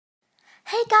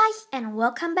Hey guys, and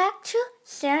welcome back to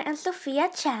Sarah&Sofia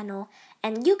channel,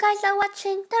 and you guys are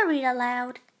watching the Read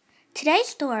Aloud. Today's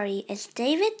story is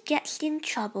David Gets in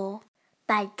Trouble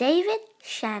by David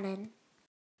Shannon.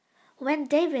 When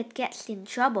David gets in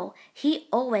trouble, he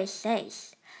always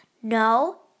says,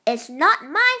 "No, it's not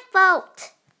my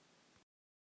fault.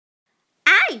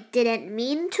 I didn't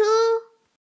mean to.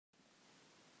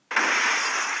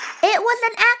 It was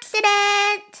an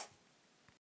accident.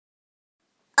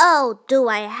 Oh, do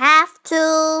I have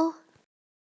to?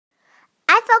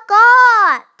 I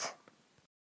forgot.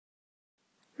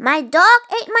 My dog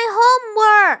ate my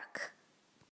homework.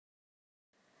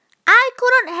 I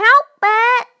couldn't help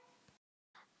it.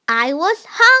 I was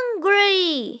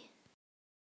hungry.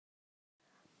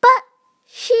 But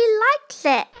she likes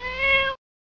it.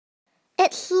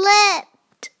 It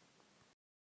slipped.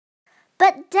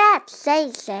 But Dad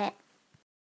says it.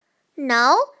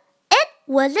 No, it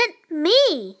wasn't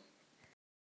me.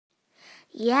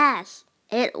 Yes,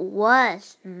 it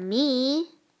was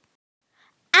me.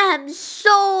 I'm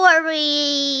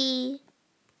sorry.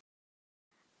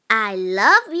 I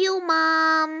love you,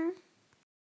 Mom.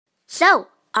 So,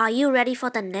 are you ready for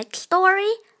the next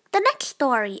story? The next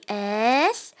story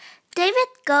is David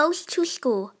Goes to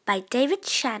School by David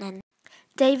Shannon.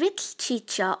 David's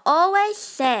teacher always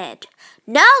said,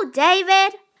 "No,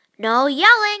 David! No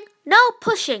yelling, no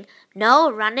pushing, no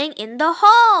running in the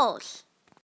halls.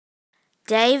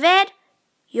 David,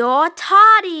 you're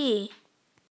tardy.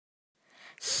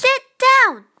 Sit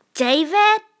down,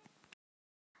 David.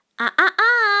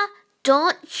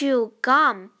 Don't chew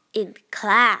gum in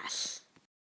class.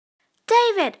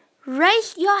 David,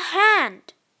 raise your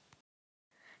hand.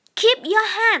 Keep your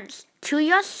hands to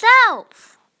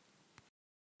yourself.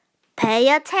 Pay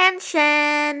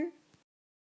attention.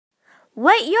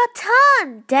 Wait your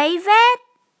turn, David.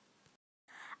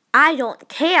 I don't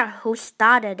care who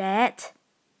started it.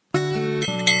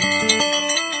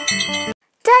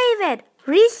 David,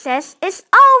 recess is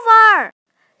over.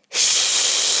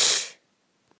 Shh.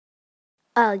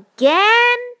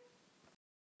 Again?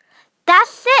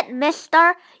 That's it,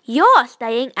 mister. You're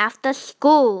staying after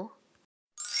school.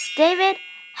 David,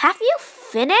 have you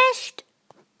finished?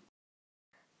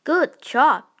 Good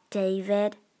job,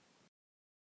 David.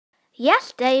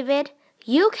 Yes, David,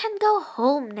 you can go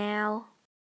home now.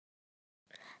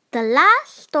 The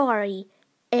last story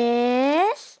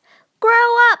is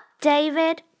Grow Up,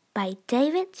 David by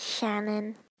David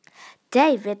Shannon.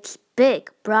 David's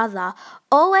big brother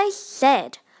always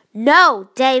said, "No,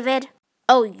 David.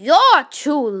 Oh, you're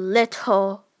too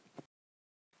little.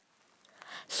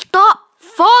 Stop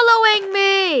following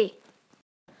me.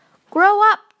 Grow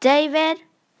up, David."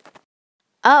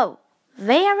 Oh,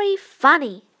 very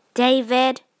funny,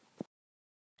 David.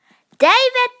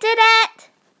 David did it.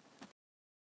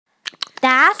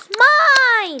 That's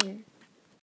mine.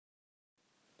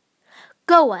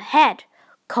 Go ahead,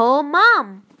 call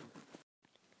Mom.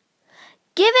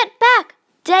 Give it back,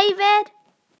 David.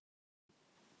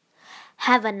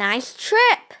 Have a nice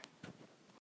trip.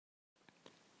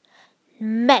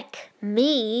 Make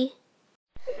me.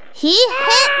 He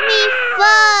hit me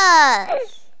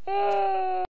first.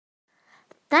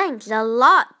 Thanks a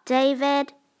lot,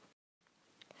 David.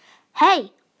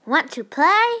 Hey, want to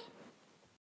play?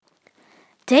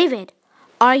 David,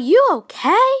 are you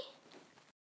okay?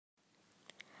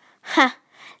 Ha,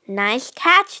 nice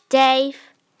catch,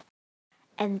 Dave.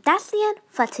 And that's the end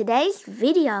for today's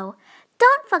video.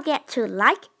 Don't forget to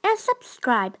like and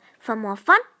subscribe for more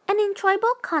fun and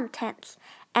enjoyable contents.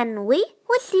 And we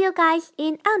will see you guys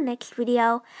in our next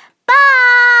video.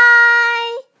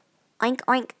 Bye! Oink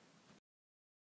oink.